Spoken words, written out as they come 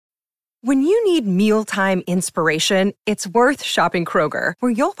When you need mealtime inspiration, it's worth shopping Kroger,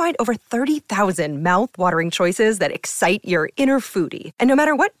 where you'll find over 30,000 mouth-watering choices that excite your inner foodie. And no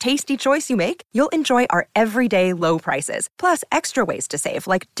matter what tasty choice you make, you'll enjoy our everyday low prices, plus extra ways to save,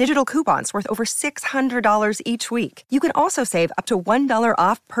 like digital coupons worth over $600 each week. You can also save up to $1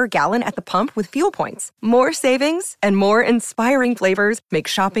 off per gallon at the pump with fuel points. More savings and more inspiring flavors make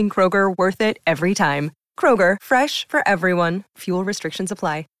shopping Kroger worth it every time. Kroger, fresh for everyone. Fuel restrictions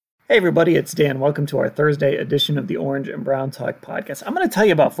apply. Hey everybody, it's Dan. Welcome to our Thursday edition of the Orange and Brown Talk podcast. I'm going to tell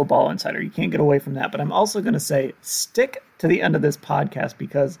you about Football Insider. You can't get away from that, but I'm also going to say stick to the end of this podcast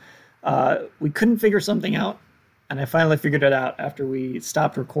because we couldn't figure something out, and I finally figured it out after we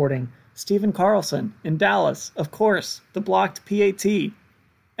stopped recording. Stephen Carlson in Dallas, of course, the blocked PAT.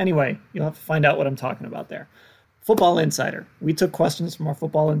 Anyway, you'll have to find out what I'm talking about there. Football Insider. We took questions from our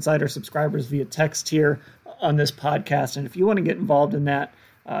Football Insider subscribers via text here on this podcast, and if you want to get involved in that,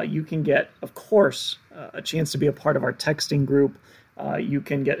 you can get, of course, a chance to be a part of our texting group. You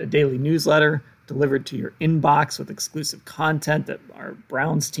can get a daily newsletter delivered to your inbox with exclusive content that our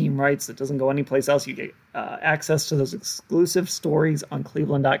Browns team writes that doesn't go anyplace else. You get access to those exclusive stories on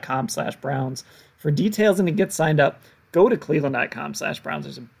cleveland.com/Browns. For details and to get signed up, go to cleveland.com/Browns.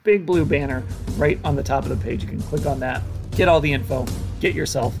 There's a big blue banner right on the top of the page. You can click on that, get all the info, get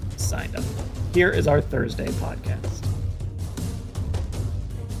yourself signed up. Here is our Thursday podcast.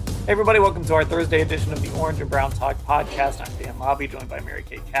 Hey everybody, welcome to our Thursday edition of the Orange and Brown Talk podcast. I'm Dan Lobby, joined by Mary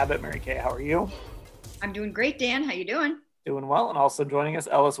Kay Cabot. Mary Kay, how are you? I'm doing great, Dan. How you doing? Doing well, and also joining us,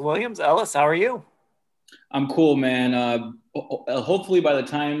 Ellis Williams. Ellis, how are you? I'm cool, man. Hopefully by the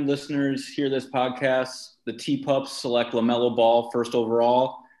time listeners hear this podcast, the T-Pups select LaMelo Ball first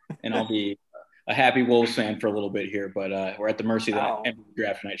overall, and I'll be a happy Wolves fan for a little bit here, but we're at the mercy of the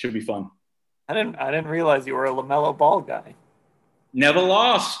draft tonight. Should be fun. I didn't realize you were a LaMelo Ball guy. Never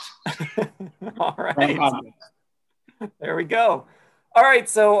lost. All right. There we go. All right.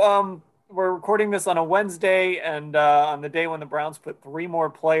 So we're recording this on a Wednesday, and on the day when the Browns put 3 more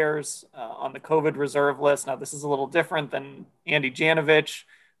players on the COVID reserve list. Now, this is a little different than Andy Janovich,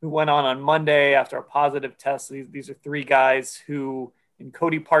 who went on Monday after a positive test. These are 3 guys who, in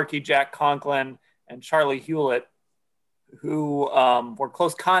Cody Parkey, Jack Conklin, and Charlie Hewlett, who were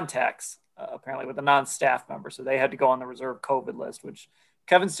close contacts, apparently with a non-staff member. So they had to go on the reserve COVID list, which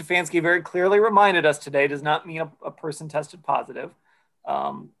Kevin Stefanski very clearly reminded us today does not mean a person tested positive.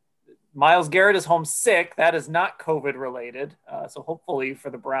 Myles Garrett is home sick. That is not COVID related. So hopefully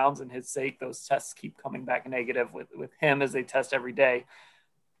for the Browns and his sake, those tests keep coming back negative with him as they test every day.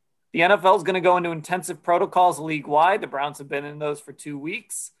 The NFL is going to go into intensive protocols league-wide. The Browns have been in those for 2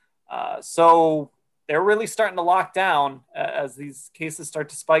 weeks. So they're really starting to lock down as these cases start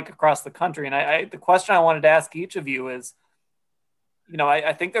to spike across the country. And the question I wanted to ask each of you is,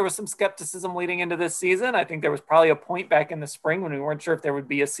 I think there was some skepticism leading into this season. I think there was probably a point back in the spring when we weren't sure if there would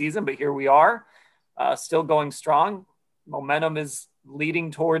be a season, but here we are, still going strong. Momentum is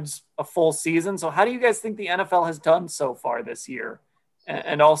leading towards a full season. So how do you guys think the NFL has done so far this year?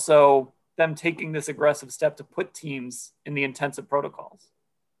 And also them taking this aggressive step to put teams in the intensive protocols?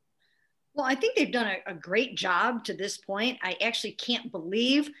 Well, I think they've done a great job to this point. I actually can't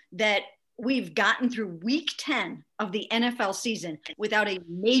believe that we've gotten through week 10 of the NFL season without a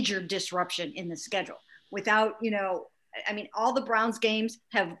major disruption in the schedule, without, all the Browns games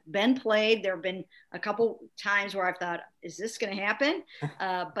have been played. There have been a couple times where I've thought, is this going to happen?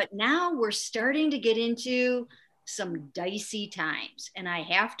 But now we're starting to get into some dicey times. And I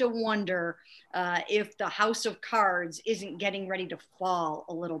have to wonder if the house of cards isn't getting ready to fall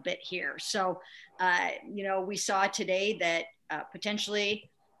a little bit here. So, we saw today that potentially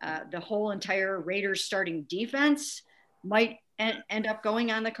the whole entire Raiders starting defense might end up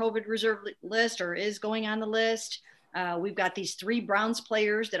going on the COVID reserve list or is going on the list. We've got these 3 Browns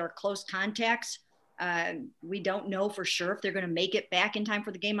players that are close contacts. We don't know for sure if they're going to make it back in time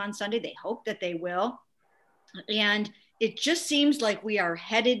for the game on Sunday. They hope that they will. And it just seems like we are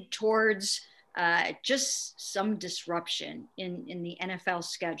headed towards just some disruption in the NFL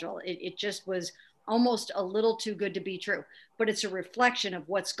schedule. It just was almost a little too good to be true, but it's a reflection of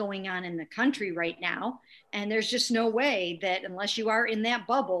what's going on in the country right now. And there's just no way that unless you are in that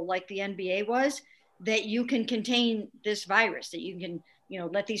bubble, like the NBA was, that you can contain this virus, that you can,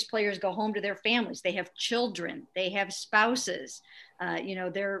 let these players go home to their families. They have children, they have spouses,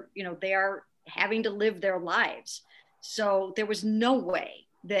 they are having to live their lives. So there was no way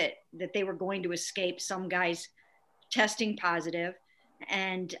that they were going to escape some guys testing positive.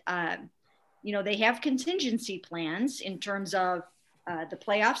 And, they have contingency plans in terms of the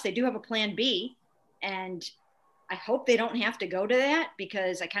playoffs. They do have a plan B. And I hope they don't have to go to that,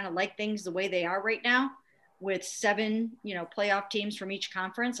 because I kind of like things the way they are right now with 7, playoff teams from each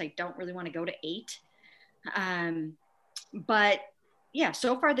conference. I don't really want to go to 8. But yeah,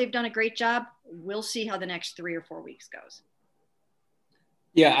 so far they've done a great job. We'll see how the next 3 or 4 weeks goes.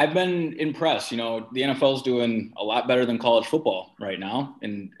 Yeah, I've been impressed. The NFL is doing a lot better than college football right now.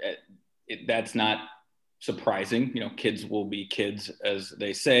 And that's not surprising. Kids will be kids, as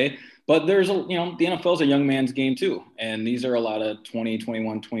they say. But there's the NFL is a young man's game too. And these are a lot of 20,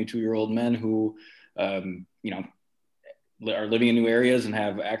 21, 22-year-old men who, are living in new areas and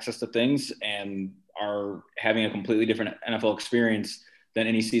have access to things and are having a completely different NFL experience than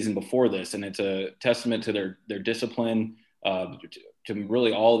any season before this. And it's a testament to their discipline, to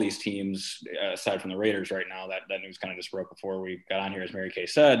really all these teams, aside from the Raiders right now. That news kind of just broke before we got on here, as Mary Kay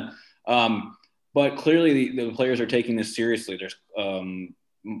said. But clearly the players are taking this seriously. There's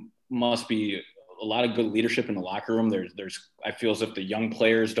must be a lot of good leadership in the locker room. I feel as if the young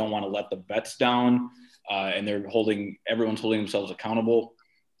players don't want to let the vets down, and everyone's holding themselves accountable.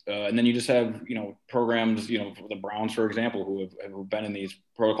 And then you just have, programs, the Browns, for example, who have been in these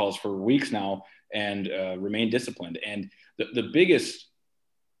protocols for weeks now and remain disciplined. And the biggest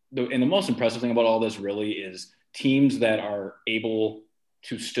and the most impressive thing about all this really is teams that are able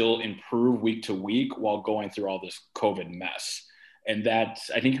to still improve week to week while going through all this COVID mess. And I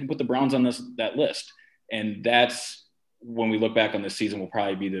think you can put the Browns on that list. And that's, when we look back on this season, will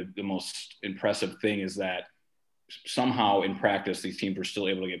probably be the most impressive thing, is that somehow in practice, these teams were still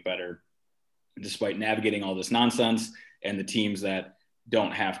able to get better despite navigating all this nonsense. And the teams that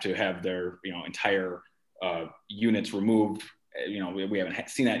don't have to have their, entire units removed, we haven't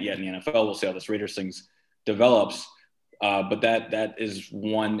seen that yet in the NFL. We'll see how this Raiders things develops. But that is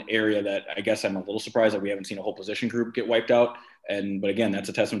one area that I guess I'm a little surprised that we haven't seen a whole position group get wiped out. But again, that's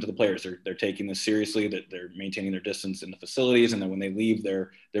a testament to the players. They're taking this seriously, that they're maintaining their distance in the facilities, and then when they leave,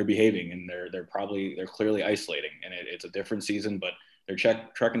 they're behaving, and they're clearly isolating. And it's a different season, but they're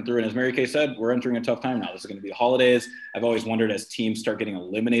trekking through. And as Mary Kay said, we're entering a tough time now. This is going to be the holidays. I've always wondered, as teams start getting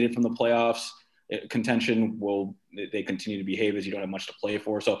eliminated from the playoffs contention, will they continue to behave as you don't have much to play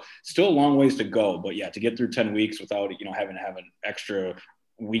for? So still a long ways to go. But yeah, to get through 10 weeks without having to have an extra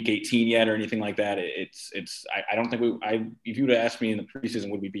week 18 yet or anything like that, I don't think if you would have asked me in the preseason,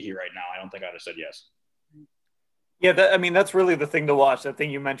 would we be here right now, I don't think I'd have said yes. Yeah, that's really the thing to watch. That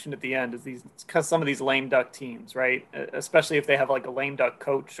thing you mentioned at the end is some of these lame duck teams, right? Especially if they have like a lame duck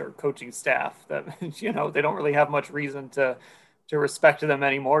coach or coaching staff that, they don't really have much reason to respect them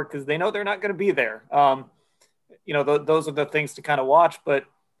anymore, because they know they're not going to be there. Those are the things to kind of watch. But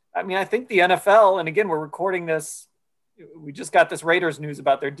I think the NFL, and again, we're recording this, we just got this Raiders news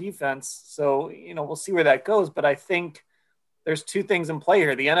about their defense. So, we'll see where that goes. But I think there's 2 things in play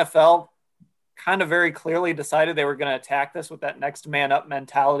here. The NFL kind of very clearly decided they were going to attack this with that next man up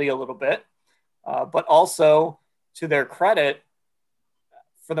mentality a little bit. But also, to their credit,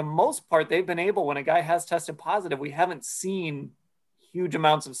 for the most part, they've been able, when a guy has tested positive, we haven't seen huge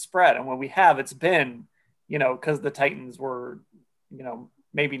amounts of spread. And when we have, it's been, because the Titans were,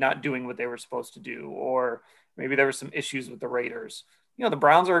 maybe not doing what they were supposed to do, or maybe there were some issues with the Raiders. The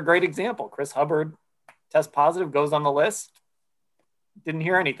Browns are a great example. Chris Hubbard tests positive, goes on the list. Didn't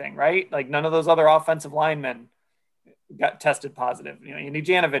hear anything, right? Like none of those other offensive linemen got tested positive. Andy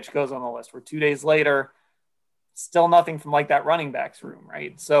Janovich goes on the list, where 2 days later, still nothing from like that running backs room,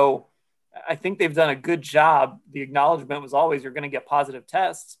 right? So I think they've done a good job. The acknowledgement was always, you're going to get positive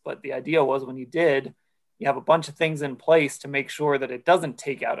tests, but the idea was, when you did, you have a bunch of things in place to make sure that it doesn't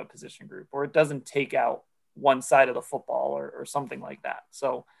take out a position group, or it doesn't take out one side of the football, or something like that.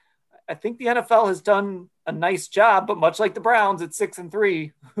 So I think the NFL has done a nice job, but much like the Browns at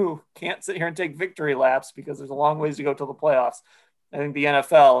 6-3, who can't sit here and take victory laps because there's a long ways to go till the playoffs, I think the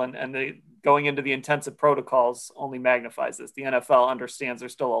NFL and the going into the intensive protocols only magnifies this. The NFL understands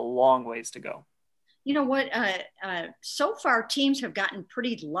there's still a long ways to go. You know what? So far, teams have gotten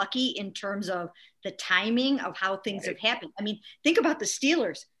pretty lucky in terms of the timing of how things have happened. Think about the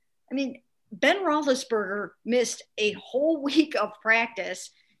Steelers. Ben Roethlisberger missed a whole week of practice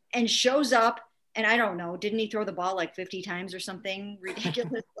and shows up, and I don't know, didn't he throw the ball like 50 times or something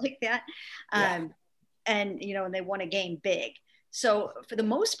ridiculous like that? Yeah. And they won a game big. So for the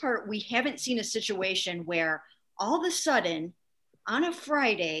most part, we haven't seen a situation where all of a sudden on a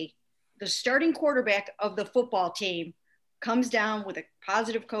Friday, the starting quarterback of the football team comes down with a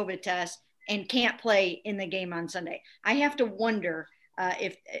positive COVID test and can't play in the game on Sunday. I have to wonder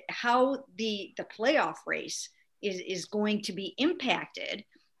how the playoff race is going to be impacted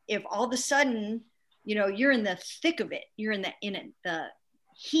if all of a sudden, you're in the thick of it, you're in the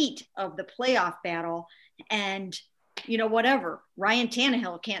heat of the playoff battle, and, whatever, Ryan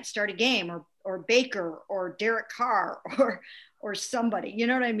Tannehill can't start a game, or Baker or Derek Carr or somebody, you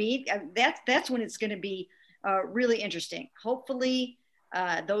know what I mean? That's when it's going to be really interesting. Hopefully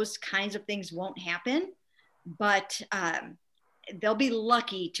those kinds of things won't happen, but they'll be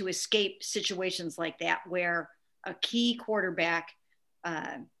lucky to escape situations like that where a key quarterback,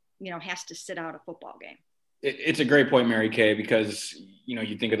 has to sit out a football game. It's a great point, Mary Kay, because,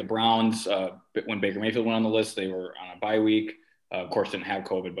 you think of the Browns, when Baker Mayfield went on the list, they were on a bye week. Of course, didn't have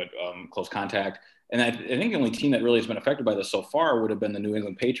COVID, but close contact. And I think the only team that really has been affected by this so far would have been the New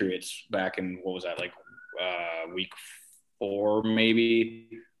England Patriots back in, what was that, like week 4 maybe.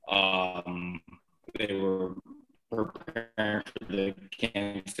 They were preparing for the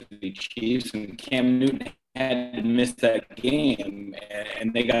Kansas City Chiefs, and Cam Newton had to miss that game,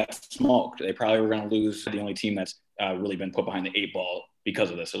 and they got smoked. They probably were going to lose. The only team that's really been put behind the 8 ball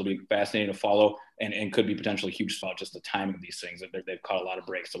because of this. It'll be fascinating to follow, and could be potentially huge about just the timing of these things. They've caught a lot of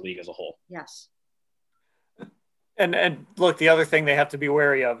breaks, the league as a whole. Yes. And look, the other thing they have to be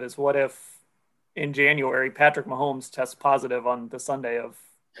wary of is, what if in January Patrick Mahomes tests positive on the Sunday of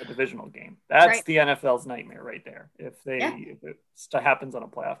a divisional game? That's right. The NFL's nightmare right there. If it happens on a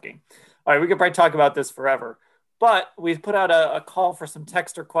playoff game. All right, we could probably talk about this forever, but we've put out a call for some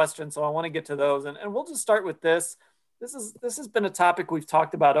texter questions, so I want to get to those, and we'll just start with this. This has been a topic we've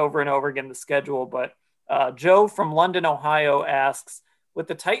talked about over and over again, the schedule, but Joe from London, Ohio asks, with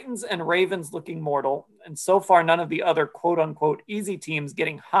the Titans and Ravens looking mortal, and so far none of the other quote-unquote easy teams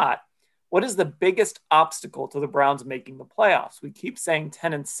getting hot, what is the biggest obstacle to the Browns making the playoffs? We keep saying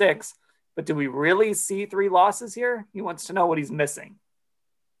 10-6, but do we really see 3 losses here? He wants to know what he's missing.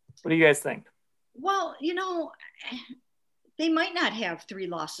 What do you guys think? Well, they might not have 3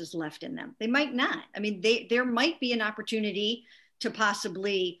 losses left in them. They might not. I mean, there might be an opportunity to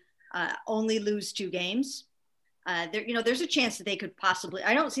possibly only lose 2 games. There's a chance that they could possibly,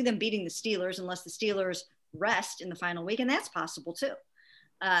 I don't see them beating the Steelers unless the Steelers rest in the final week, and that's possible too.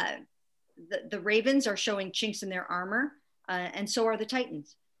 The Ravens are showing chinks in their armor, and so are the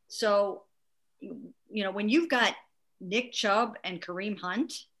Titans. So, when you've got Nick Chubb and Kareem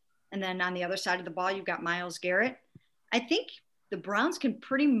Hunt, and then on the other side of the ball, you've got Myles Garrett, I think the Browns can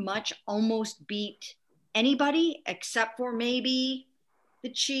pretty much almost beat anybody except for maybe the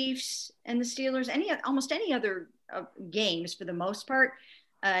Chiefs and the Steelers, almost any other games for the most part.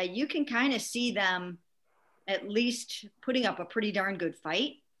 You can kind of see them at least putting up a pretty darn good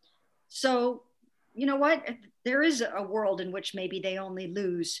fight. So, you know what? There is a world in which maybe they only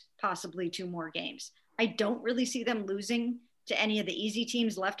lose possibly 2 more games. I don't really see them losing to any of the easy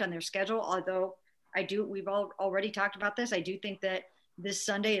teams left on their schedule, although we've already talked about this. I do think that this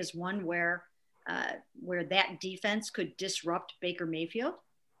Sunday is one where that defense could disrupt Baker Mayfield.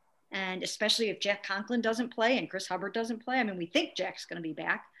 And especially if Jack Conklin doesn't play and Chris Hubbard doesn't play. I mean, we think Jack's going to be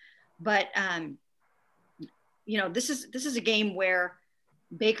back, but this is a game where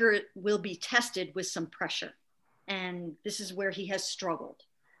Baker will be tested with some pressure, and this is where he has struggled.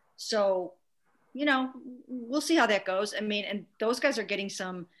 So, we'll see how that goes. I mean, and those guys are getting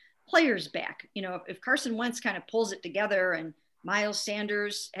some players back. If Carson Wentz kind of pulls it together and Miles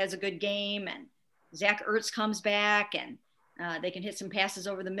Sanders has a good game and Zach Ertz comes back and they can hit some passes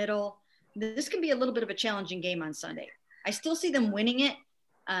over the middle, this can be a little bit of a challenging game on Sunday. I still see them winning it.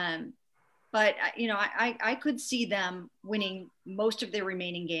 But, I could see them winning most of their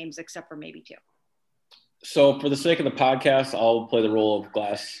remaining games except for maybe 2. So for the sake of the podcast, I'll play the role of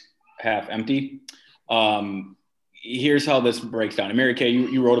glass half empty. Here's how this breaks down. And Mary Kay,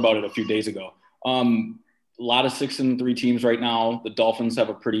 you wrote about it a few days ago. A lot of 6-3 teams right now. The Dolphins have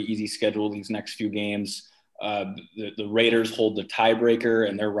a pretty easy schedule these next few games. The Raiders hold the tiebreaker,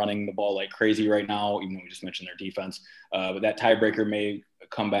 and they're running the ball like crazy right now, even though we just mentioned their defense. But that tiebreaker may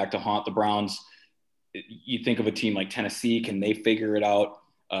come back to haunt the Browns. You think of a team like Tennessee, can they figure it out?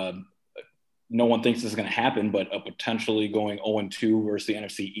 No one thinks this is going to happen, but potentially going 0-2 versus the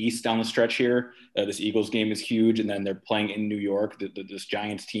NFC East down the stretch here. This Eagles game is huge, and then they're playing in New York. This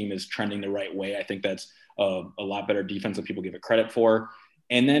Giants team is trending the right way. I think that's a lot better defense than people give it credit for.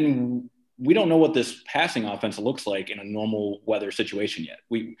 And then we don't know what this passing offense looks like in a normal weather situation yet.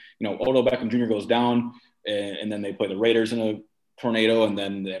 Odell Beckham Jr. goes down, and then they play the Raiders in a tornado, and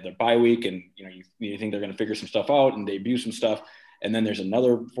then they have their bye week, and you think they're going to figure some stuff out and debut some stuff. And then there's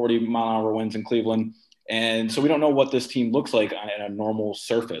another 40-mile-an-hour winds in Cleveland. And so we don't know what this team looks like on a normal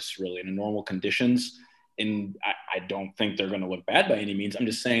surface, really, in normal conditions. And I don't think they're going to look bad by any means. I'm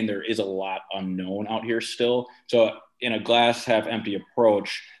just saying there is a lot unknown out here still. So in a glass half empty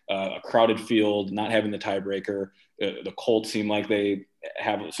approach, a crowded field, not having the tiebreaker, the Colts seem like they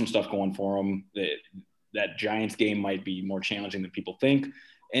have some stuff going for them. that Giants game might be more challenging than people think.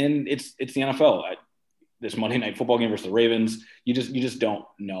 And it's the NFL. This Monday Night Football game versus the Ravens, you just don't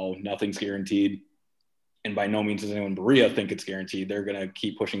know. Nothing's guaranteed. And by no means does anyone Berea think it's guaranteed. They're going to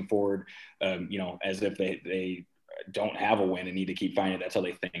keep pushing forward, as if they don't have a win and need to keep finding it. That's how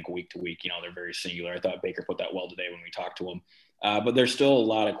they think week to week. They're very singular. I thought Baker put that well today when we talked to him. But there's still a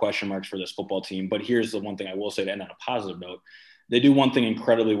lot of question marks for this football team. But here's the one thing I will say to end on a positive note. They do one thing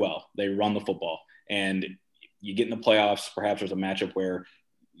incredibly well. They run the football. And you get in the playoffs, perhaps there's a matchup where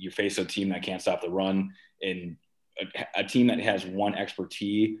you face a team that can't stop the run, and a team that has one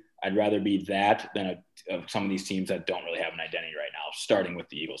expertise. I'd rather be that than some of these teams that don't really have an identity right now, starting with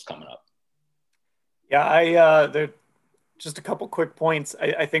the Eagles coming up. Yeah, there just a couple quick points.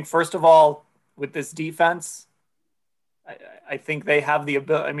 I think, first of all, with this defense, I think they have the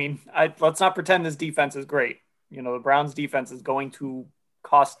ability. I mean, let's not pretend this defense is great. The Browns defense is going to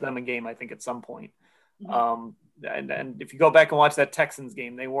cost them a game, I think, at some point. Mm-hmm. And if you go back and watch that Texans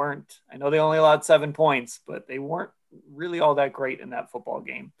game, I know they only allowed 7 points, but they weren't really all that great in that football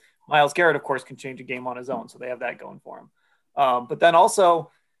game. Myles Garrett, of course, can change a game on his own, so they have that going for him. But then also,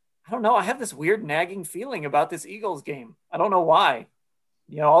 I don't know, I have this weird nagging feeling about this Eagles game. I don't know why.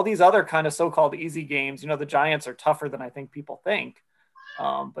 All these other kind of so-called easy games, the Giants are tougher than I think people think.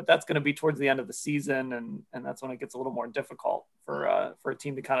 But that's going to be towards the end of the season, and that's when it gets a little more difficult for a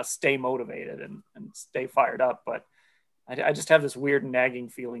team to kind of stay motivated and stay fired up. But I just have this weird nagging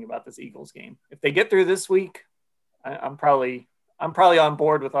feeling about this Eagles game. If they get through this week, I'm probably on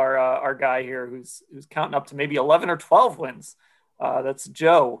board with our guy here who's counting up to maybe 11 or 12 wins. That's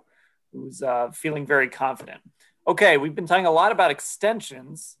Joe, who's feeling very confident. Okay, we've been talking a lot about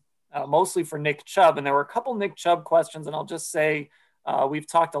extensions, mostly for Nick Chubb, and there were a couple Nick Chubb questions, and I'll just say we've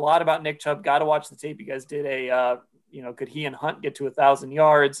talked a lot about Nick Chubb. Got to watch the tape. You guys did could he and Hunt get to 1,000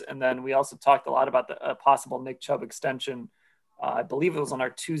 yards? And then we also talked a lot about the possible Nick Chubb extension. I believe it was on our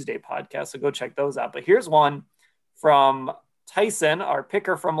Tuesday podcast, so go check those out. But here's one from Tyson, our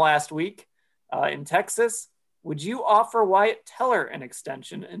picker from last week in Texas. Would you offer Wyatt Teller an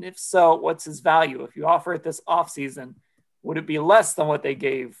extension? And if so, what's his value? If you offer it this offseason, would it be less than what they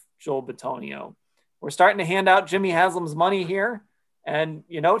gave Joel Bitonio? We're starting to hand out Jimmy Haslam's money here. And,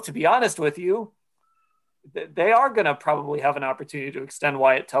 to be honest with you, they are going to probably have an opportunity to extend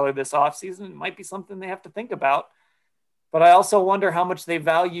Wyatt Teller this offseason. It might be something they have to think about. But I also wonder how much they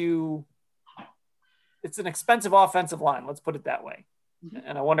value. It's an expensive offensive line. Let's put it that way.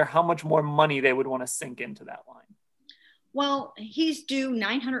 And I wonder how much more money they would want to sink into that line. Well, he's due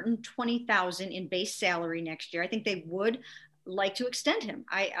 $920,000 in base salary next year. I think they would like to extend him.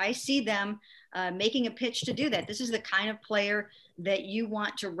 I see them making a pitch to do that. This is the kind of player that you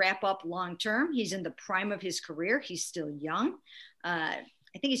want to wrap up long term. He's in the prime of his career. He's still young. I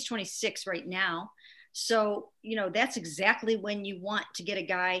think he's 26 right now. So, that's exactly when you want to get a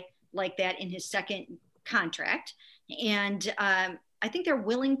guy like that in his second contract. And I think they're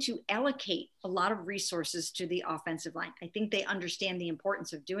willing to allocate a lot of resources to the offensive line. I think they understand the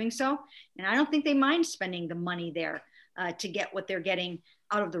importance of doing so. And I don't think they mind spending the money there to get what they're getting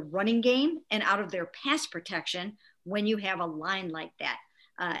out of the running game and out of their pass protection when you have a line like that.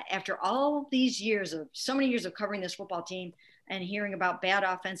 After all these years so many years of covering this football team and hearing about bad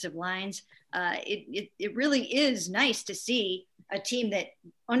offensive lines, it really is nice to see a team that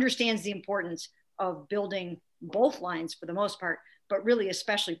understands the importance of building both lines for the most part, but really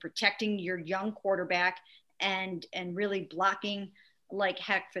especially protecting your young quarterback and really blocking like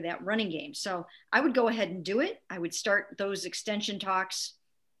heck for that running game. So I would go ahead and do it. I would start those extension talks.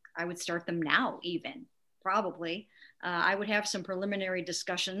 I would start them now, even probably. I would have some preliminary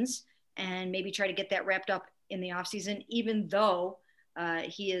discussions and maybe try to get that wrapped up in the offseason, even though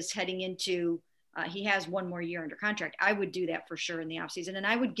he is heading into, he has one more year under contract. I would do that for sure in the offseason. And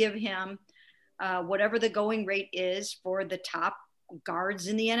I would give him whatever the going rate is for the top guards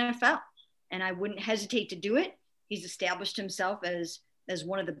in the NFL. And I wouldn't hesitate to do it. He's established himself as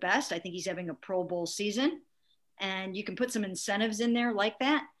one of the best. I think he's having a Pro Bowl season. And you can put some incentives in there like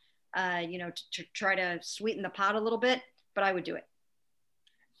that, to try to sweeten the pot a little bit, but I would do it.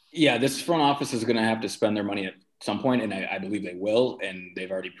 Yeah, this front office is going to have to spend their money at some point, and I believe they will. And they've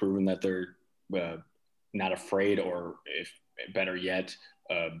already proven that they're not afraid, or if better yet,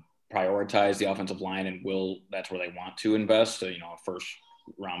 prioritize the offensive line, and that's where they want to invest. A first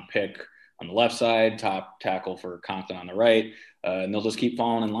round pick on the left side, top tackle for Conklin on the right, and they'll just keep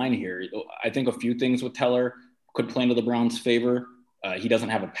falling in line here. I think a few things with Teller could play into the Browns' favor. He doesn't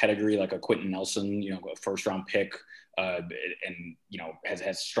have a pedigree like a Quentin Nelson, a first round pick, and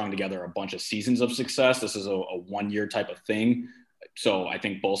has strung together a bunch of seasons of success. This is a 1 year type of thing. So I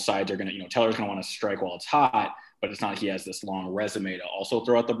think both sides are going to, Teller's going to want to strike while it's hot, but it's not like he has this long resume to also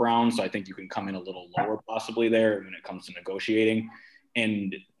throw at the Browns. So I think you can come in a little lower possibly there when it comes to negotiating.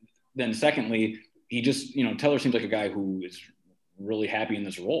 And then secondly, he just, Teller seems like a guy who is really happy in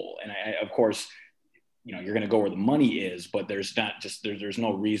this role. And of course, you're going to go where the money is, but there's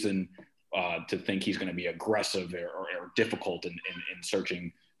no reason to think he's going to be aggressive or difficult in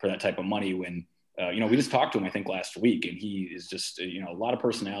searching for that type of money when, we just talked to him, I think, last week, and he is just, a lot of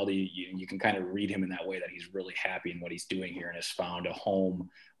personality. You can kind of read him in that way that he's really happy in what he's doing here and has found a home,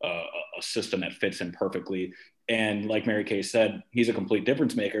 a system that fits him perfectly. And like Mary Kay said, he's a complete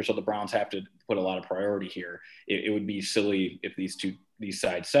difference maker. So the Browns have to put a lot of priority here. It would be silly if these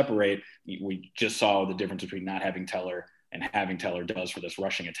sides separate. We just saw the difference between not having Teller and having Teller does for this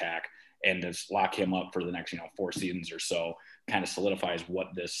rushing attack, and just lock him up for the next, 4 seasons or so, kind of solidifies what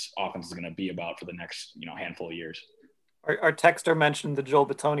this offense is going to be about for the next, handful of years. Our texter mentioned the Joel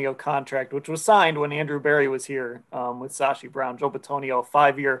Bitonio contract, which was signed when Andrew Berry was here with Sashi Brown. Joel Bitonio,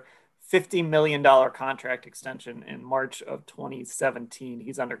 5-year, $50 million contract extension in March of 2017.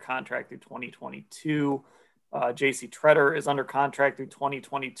 He's under contract through 2022. J.C. Tretter is under contract through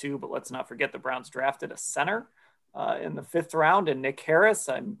 2022, but let's not forget the Browns drafted a center in the 5th round, and Nick Harris.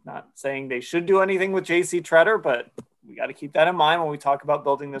 I'm not saying they should do anything with J.C. Tretter, but we got to keep that in mind when we talk about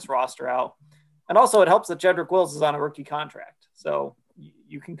building this roster out. And also it helps that Jedrick Wills is on a rookie contract. So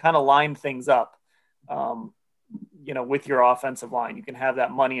you can kind of line things up, with your offensive line. You can have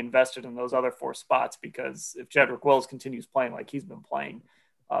that money invested in those other 4 spots, because if Jedrick Wills continues playing like he's been playing,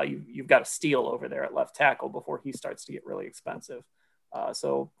 you've got a steal over there at left tackle before he starts to get really expensive.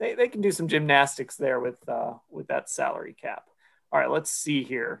 So they can do some gymnastics there with that salary cap. All right, let's see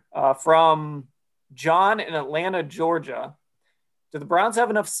here. From John in Atlanta, Georgia, do the Browns have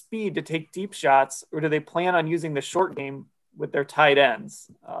enough speed to take deep shots, or do they plan on using the short game with their tight ends?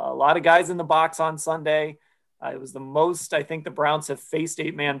 A lot of guys in the box on Sunday. It was the most I think the Browns have faced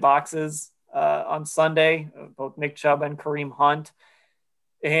 8-man boxes on Sunday, both Nick Chubb and Kareem Hunt.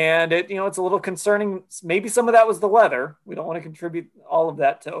 And it's a little concerning. Maybe some of that was the weather. We don't want to contribute all of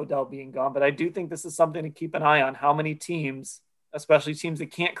that to Odell being gone, but I do think this is something to keep an eye on. How many teams, especially teams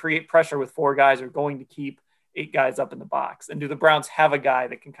that can't create pressure with 4 guys, are going to keep 8 guys up in the box? And do the Browns have a guy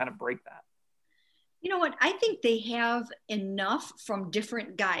that can kind of break that? You know what? I think they have enough from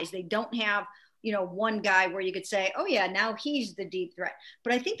different guys. They don't have, one guy where you could say, oh yeah, now he's the deep threat.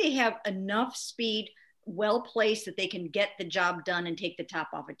 But I think they have enough speed, well placed, that they can get the job done and take the top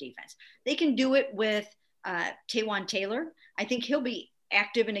off of defense. They can do it with Taywan Taylor. I think he'll be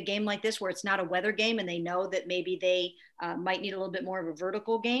active in a game like this where it's not a weather game and they know that maybe they might need a little bit more of a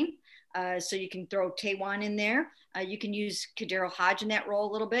vertical game. So you can throw Taywan in there. You can use Kadero Hodge in that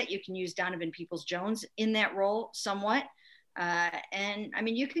role a little bit. You can use Donovan Peoples-Jones in that role somewhat. And I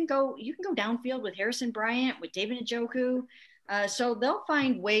mean, you can go downfield with Harrison Bryant, with David Njoku. So they'll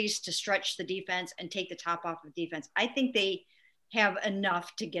find ways to stretch the defense and take the top off of defense. I think they have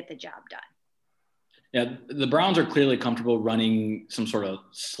enough to get the job done. Yeah, the Browns are clearly comfortable running some sort of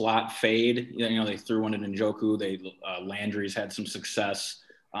slot fade. They threw one to Njoku. Landry's had some success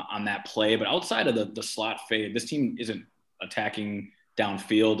on that play. But outside of the slot fade, this team isn't attacking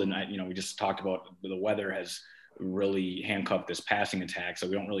downfield. And, we just talked about the weather has really handcuffed this passing attack. So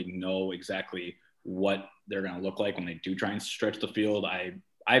we don't really know exactly what they're going to look like when they do try and stretch the field.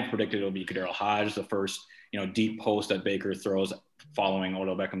 I predicted it'll be Kadero Hodge, the first, deep post that Baker throws following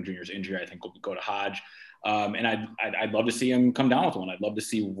Odell Beckham Jr.'s injury. I think will go to Hodge. And I'd love to see him come down with one. I'd love to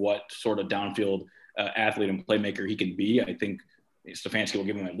see what sort of downfield athlete and playmaker he can be. I think Stefanski will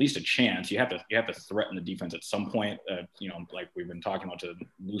give him at least a chance. You have to threaten the defense at some point, like we've been talking about, to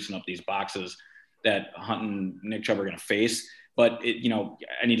loosen up these boxes that Hunt and Nick Chubb are going to face. But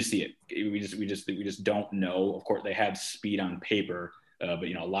I need to see it. We just don't know. Of course, they have speed on paper, but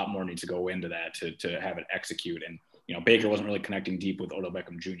a lot more needs to go into that to have it execute. And Baker wasn't really connecting deep with Odell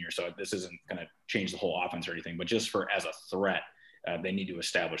Beckham Jr., so this isn't going to change the whole offense or anything. But just as a threat, they need to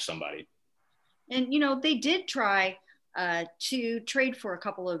establish somebody. And they did try to trade for a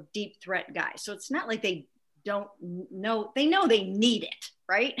couple of deep threat guys, so it's not like they don't know. They know they need it,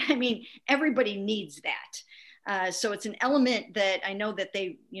 right? I mean, everybody needs that. So it's an element that I know that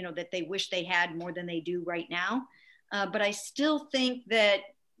they wish they had more than they do right now. But I still think that,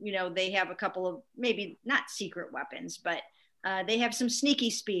 they have a couple of maybe not secret weapons, but they have some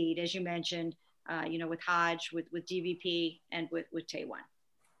sneaky speed, as you mentioned, with Hodge, with DVP, and with Taywan.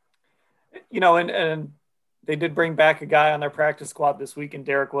 And they did bring back a guy on their practice squad this week in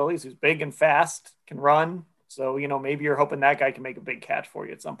Derek Willis, who's big and fast, can run. So, maybe you're hoping that guy can make a big catch for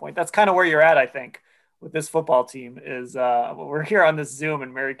you at some point. That's kind of where you're at, I think, with this football team is we're here on this Zoom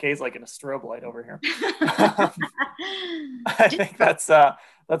and Mary Kay's like in a strobe light over here. I think that's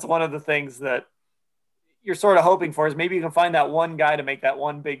one of the things that you're sort of hoping for, is maybe you can find that one guy to make that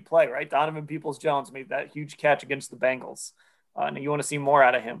one big play, right? Donovan Peoples-Jones made that huge catch against the Bengals. And you want to see more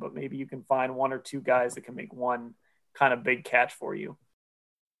out of him, but maybe you can find one or two guys that can make one kind of big catch for you.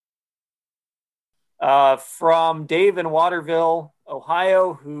 From Dave in Waterville,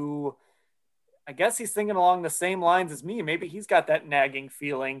 Ohio, who I guess he's thinking along the same lines as me. Maybe he's got that nagging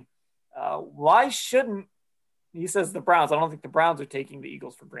feeling. Why shouldn't, he says, the Browns? I don't think the Browns are taking the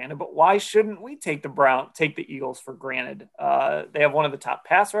Eagles for granted, but why shouldn't we take the Eagles for granted? They have one of the top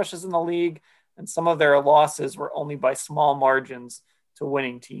pass rushes in the league, and some of their losses were only by small margins to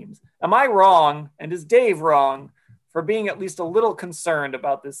winning teams. Am I wrong, and is Dave wrong, for being at least a little concerned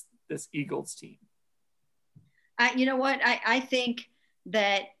about this Eagles team? You know what? I think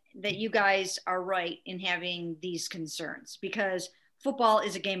that you guys are right in having these concerns, because football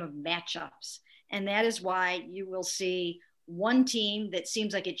is a game of matchups. And that is why you will see one team that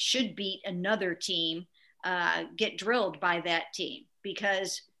seems like it should beat another team get drilled by that team,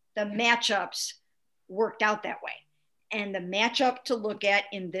 because the matchups worked out that way. And the matchup to look at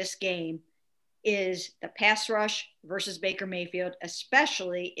in this game is the pass rush versus Baker Mayfield,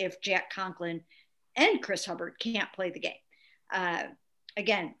 especially if Jack Conklin and Chris Hubbard can't play the game.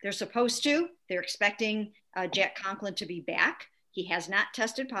 Again, they're supposed to. They're expecting Jack Conklin to be back. He has not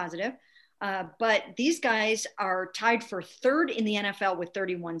tested positive. But these guys are tied for third in the NFL with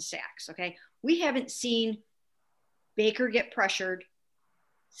 31 sacks, okay? We haven't seen Baker get pressured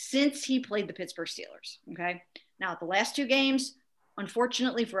since he played the Pittsburgh Steelers, okay? Now, the last two games,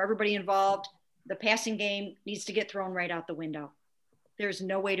 unfortunately for everybody involved, the passing game needs to get thrown right out the window. There's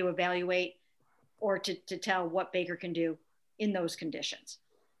no way to evaluate or to tell what Baker can do in those conditions.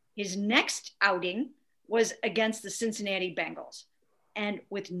 His next outing was against the Cincinnati Bengals. And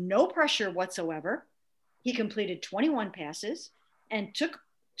with no pressure whatsoever, he completed 21 passes and took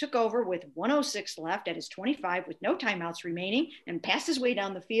over with 106 left at his 25 with no timeouts remaining, and passed his way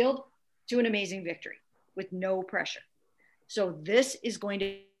down the field to an amazing victory with no pressure. So this is going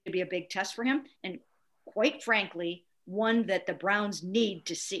to be a big test for him, and quite frankly, one that the Browns need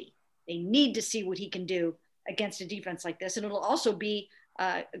to see. They need to see what he can do against a defense like this. And it'll also be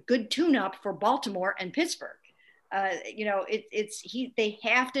a good tune-up for Baltimore and Pittsburgh. They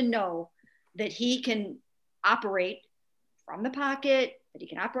have to know that he can operate from the pocket, that he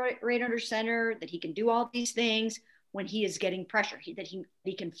can operate under center, that he can do all these things when he is getting pressure, that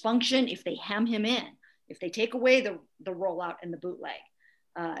he can function if they hem him in, if they take away the rollout and the bootleg,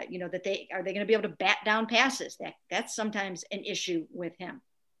 are they going to be able to bat down passes? That's sometimes an issue with him.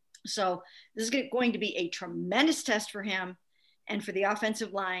 So this is going to be a tremendous test for him and for the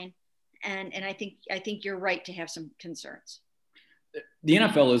offensive line. And I think you're right to have some concerns. The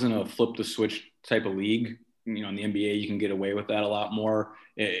NFL isn't a flip the switch type of league. In the NBA, you can get away with that a lot more.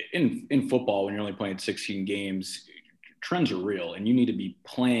 In football, when you're only playing 16 games, trends are real, and you need to be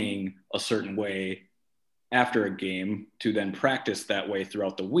playing a certain way after a game to then practice that way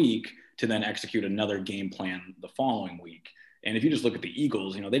throughout the week to then execute another game plan the following week. And if you just look at the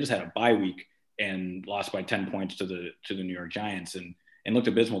Eagles, they just had a bye week and lost by 10 points to the New York Giants and looked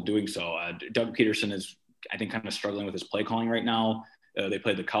abysmal doing so. Doug Peterson is, I think, kind of struggling with his play calling right now. They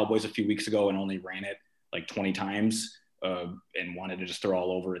played the Cowboys a few weeks ago and only ran it like 20 times and wanted to just throw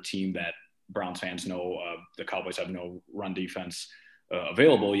all over a team that Browns fans know the Cowboys have no run defense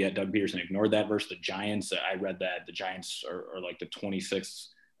available, yet Doug Peterson ignored that versus the Giants. I read that the Giants are like the 26th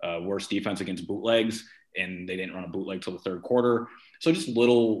worst defense against bootlegs, and they didn't run a bootleg till the third quarter. So just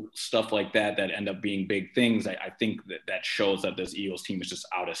little stuff like that end up being big things. I think that shows that this Eagles team is just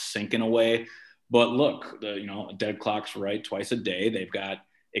out of sync in a way. But look, a dead clock's right twice a day. They've got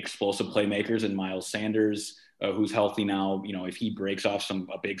explosive playmakers in Miles Sanders, who's healthy now. If he breaks off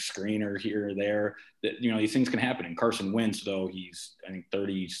a big screener here or there, these things can happen. And Carson Wentz, though, he's, I think,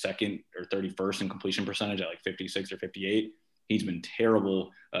 32nd or 31st in completion percentage at like 56 or 58. He's been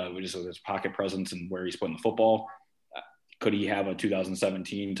terrible with his pocket presence and where he's putting the football. Could he have a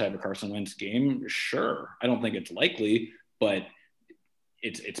 2017 type of Carson Wentz game? Sure. I don't think it's likely, but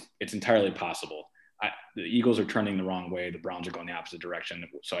it's entirely possible. The Eagles are trending the wrong way. The Browns are going the opposite direction.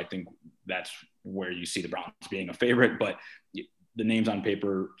 So I think that's where you see the Browns being a favorite, but the names on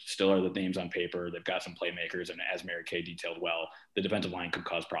paper still are the names on paper. They've got some playmakers, and as Mary Kay detailed well, the defensive line could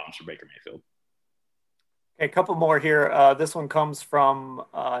cause problems for Baker Mayfield. Okay, a couple more here. This one comes from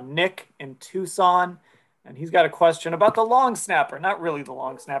Nick in Tucson, and he's got a question about the long snapper. Not really the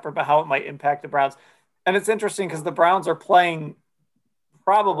long snapper, but how it might impact the Browns. And it's interesting because the Browns are playing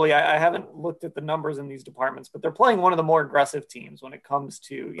probably, I haven't looked at the numbers in these departments, but they're playing one of the more aggressive teams when it comes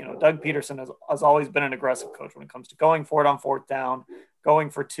to, Doug Peterson has always been an aggressive coach when it comes to going for it on fourth down, going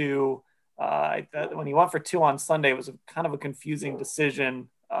for two. When he went for two on Sunday, it was kind of a confusing decision.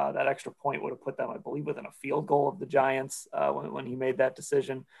 That extra point would have put them, I believe, within a field goal of the Giants when he made that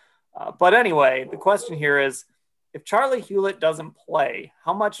decision. But anyway, the question here is, if Charlie Hewlett doesn't play,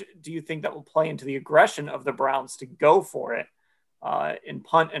 how much do you think that will play into the aggression of the Browns to go for it in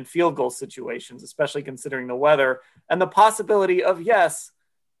punt and field goal situations, especially considering the weather and the possibility of, yes,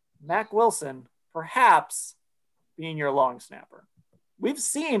 Mack Wilson perhaps being your long snapper? We've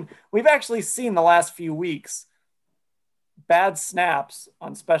actually seen the last few weeks bad snaps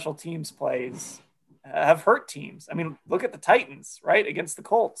on special teams plays have hurt teams. I mean, look at the Titans, right, against the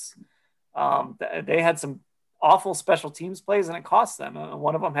Colts. They had some awful special teams plays and it cost them.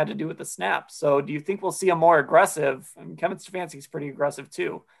 One of them had to do with the snap. So do you think we'll see a more aggressive, I mean, Kevin Stefanski's pretty aggressive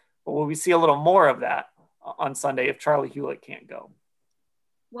too, but will we see a little more of that on Sunday if Charlie Hewlett can't go?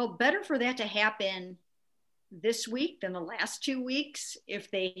 Well, better for that to happen this week than the last 2 weeks if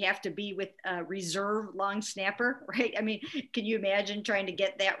they have to be with a reserve long snapper, right? I mean, can you imagine trying to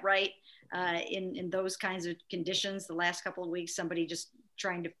get that right in those kinds of conditions the last couple of weeks, somebody just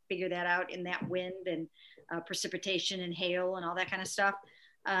trying to figure that out in that wind and precipitation and hail and all that kind of stuff.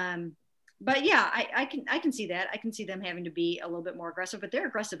 But yeah, I can see that. I can see them having to be a little bit more aggressive, but they're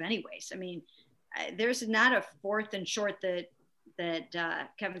aggressive anyways. I mean, there's not a fourth and short that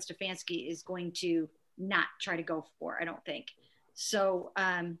Kevin Stefanski is going to not try to go for, I don't think. So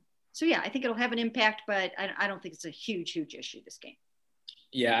yeah, I think it'll have an impact, but I don't think it's a huge issue this game.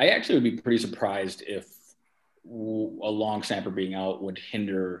 Yeah, I actually would be pretty surprised if a long snapper being out would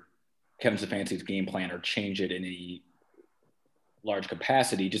hinder Kevin Stefanski's game plan or change it in any large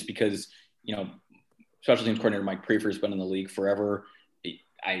capacity, just because, special teams coordinator Mike Prefer has been in the league forever.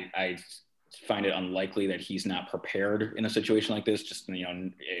 I find it unlikely that he's not prepared in a situation like this. Just,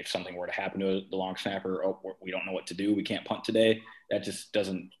 if something were to happen to the long snapper, we don't know what to do, we can't punt today. That just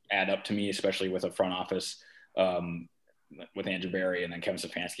doesn't add up to me, especially with a front office with Andrew Berry and then Kevin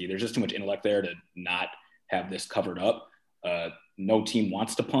Stefanski. There's just too much intellect there to not have this covered up. No team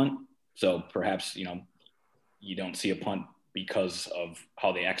wants to punt. So perhaps, you don't see a punt because of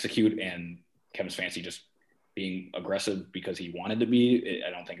how they execute and Kevin Stefanski just being aggressive because he wanted to be. I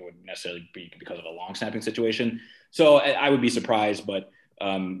don't think it would necessarily be because of a long snapping situation. So I would be surprised, but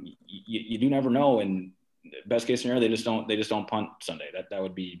you do never know. And best case scenario, they just don't punt Sunday. That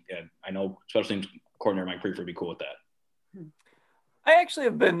would be, I know special teams coordinator Mike Prefer would be cool with that. I actually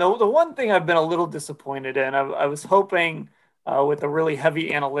have been, the one thing I've been a little disappointed in, I was hoping with a really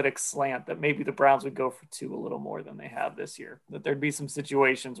heavy analytics slant that maybe the Browns would go for two a little more than they have this year, that there'd be some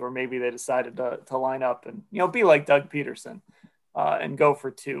situations where maybe they decided to line up and, be like Doug Peterson and go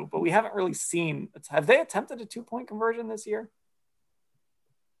for two, but we haven't really seen, have they attempted a 2-point conversion this year?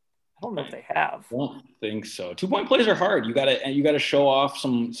 I don't know if they have. I don't think so. 2-point plays are hard. You gotta show off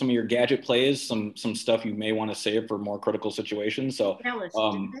some of your gadget plays, some stuff you may want to save for more critical situations. So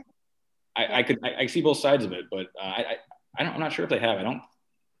I see both sides of it, but I'm not sure if they have.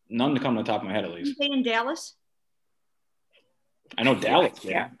 None to come to the top of my head at least. Are they in Dallas? I know Dallas.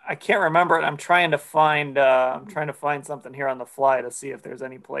 I can't remember it. I'm trying to find something here on the fly to see if there's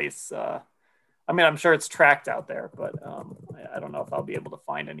any place. I'm sure it's tracked out there, but I don't know if I'll be able to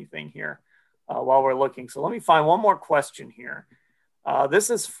find anything here while we're looking. So let me find one more question here. This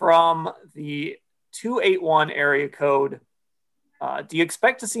is from the 281 area code. Do you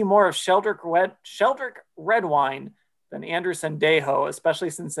expect to see more of Sheldrick Redwine than Andrew Sendejo, especially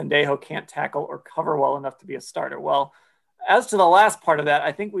since Sendejo can't tackle or cover well enough to be a starter? Well, as to the last part of that,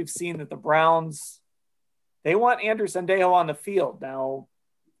 I think we've seen that the Browns, they want Andrew Sendejo on the field. Now,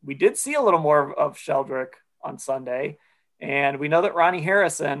 we did see a little more of Sheldrick on Sunday, and we know that Ronnie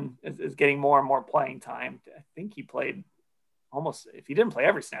Harrison is getting more and more playing time. I think he played almost, if he didn't play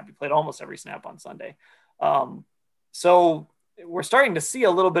every snap, he played almost every snap on Sunday. So we're starting to see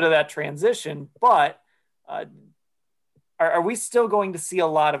a little bit of that transition, but are we still going to see a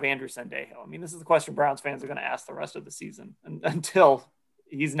lot of Andrew Sendejo? I mean, this is the question Browns fans are going to ask the rest of the season until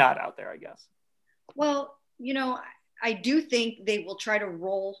he's not out there, I guess. Well, I do think they will try to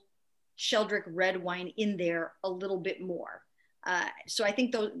roll Sheldrick Redwine in there a little bit more. So I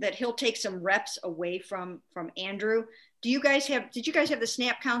think that he'll take some reps away from Andrew. Did you guys have the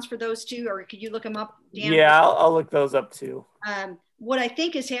snap counts for those two, or could you look them up, Dan? Yeah, I'll look those up too. What I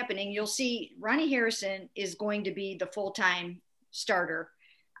think is happening, you'll see Ronnie Harrison is going to be the full-time starter.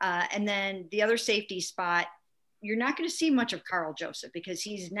 And then the other safety spot, you're not going to see much of Carl Joseph because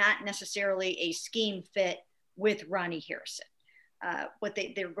he's not necessarily a scheme fit with Ronnie Harrison.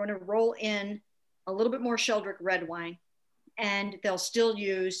 they're going to roll in a little bit more Sheldrick Redwine, and they'll still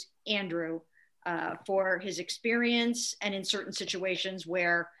use Andrew for his experience and in certain situations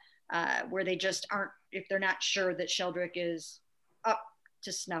where they just aren't, if they're not sure that Sheldrick is up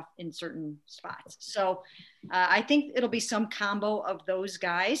to snuff in certain spots. So I think it'll be some combo of those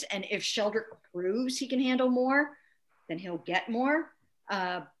guys. And if Sheldrick proves he can handle more, then he'll get more.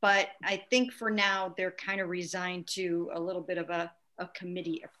 But I think for now, they're kind of resigned to a little bit of a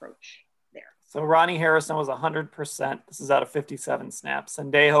committee approach there. So Ronnie Harrison was 100%. This is out of 57 snaps.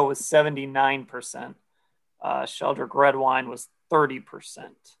 Sendejo was 79%. Sheldrick Redwine was 30%.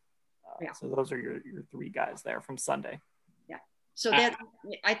 Yeah. So those are your three guys there from Sunday. Yeah. So that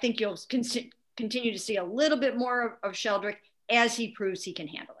I think you'll continue to see a little bit more of Sheldrick as he proves he can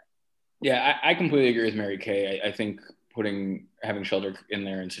handle it. Yeah, I completely agree with Mary Kay. I think having Sheldrick in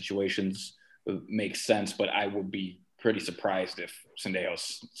there in situations makes sense, but I would be pretty surprised if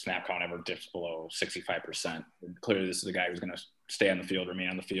Sendejo's snap count ever dips below 65%. Clearly, this is a guy who's going to stay on the field, remain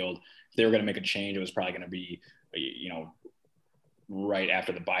on the field. If they were going to make a change, it was probably going to be, right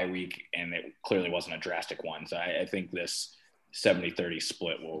after the bye week, and it clearly wasn't a drastic one. So I think this 70-30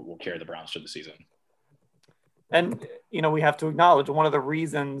 split will carry the Browns through the season. And, we have to acknowledge one of the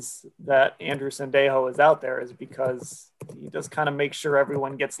reasons that Andrew Sendejo is out there is because he does kind of make sure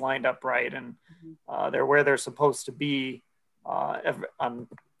everyone gets lined up right and they're where they're supposed to be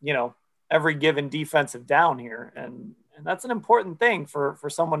every given defensive down here. And that's an important thing for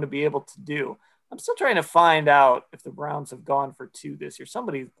someone to be able to do. I'm still trying to find out if the Browns have gone for 2 this year.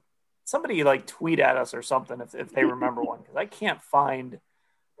 Somebody like tweet at us or something if they remember one, because I can't find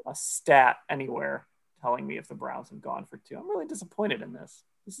a stat anywhere telling me if the Browns have gone for 2. I'm really disappointed in this.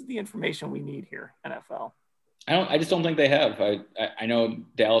 This is the information we need here, NFL. I just don't think they have. I know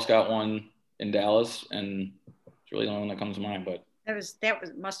Dallas got one in Dallas, and it's really the only one that comes to mind. But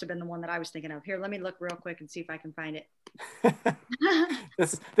must have been the one that I was thinking of. Here, let me look real quick and see if I can find it.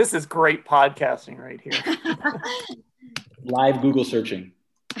 This is great podcasting right here. Live Google searching.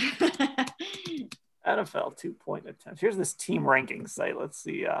 NFL 2-point attempts. Here's this team ranking site. Let's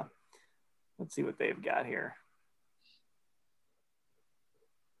see what they've got here.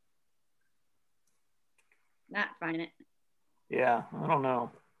 Not find it. Yeah, I don't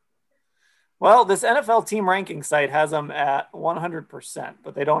know. Well, this NFL team ranking site has them at 100%,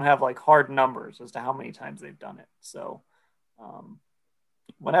 but they don't have like hard numbers as to how many times they've done it. So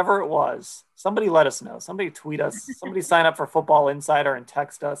whenever it was, somebody let us know. Somebody tweet us. Somebody sign up for Football Insider and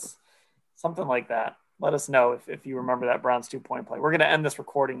text us. Something like that. Let us know if you remember that Browns 2-point play. We're going to end this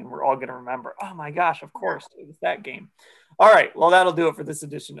recording and we're all going to remember, oh my gosh, of course, it was that game. All right. Well, that'll do it for this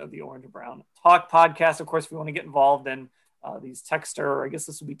edition of the Orange and Brown Talk podcast. Of course, if you want to get involved in these Texter, I guess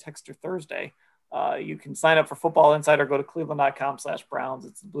this will be Texter Thursday. You can sign up for Football Insider, go to cleveland.com/Browns.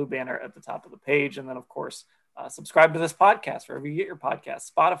 It's the blue banner at the top of the page. And then, of course, subscribe to this podcast wherever you get your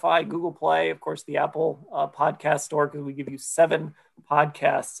podcasts, Spotify, Google Play, of course, the Apple podcast store, because we give you 7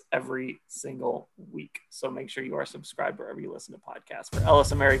 podcasts every single week. So make sure you are subscribed wherever you listen to podcasts. For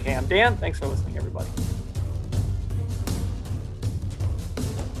Ellis and Mary Kay, I'm Dan. Thanks for listening, everybody.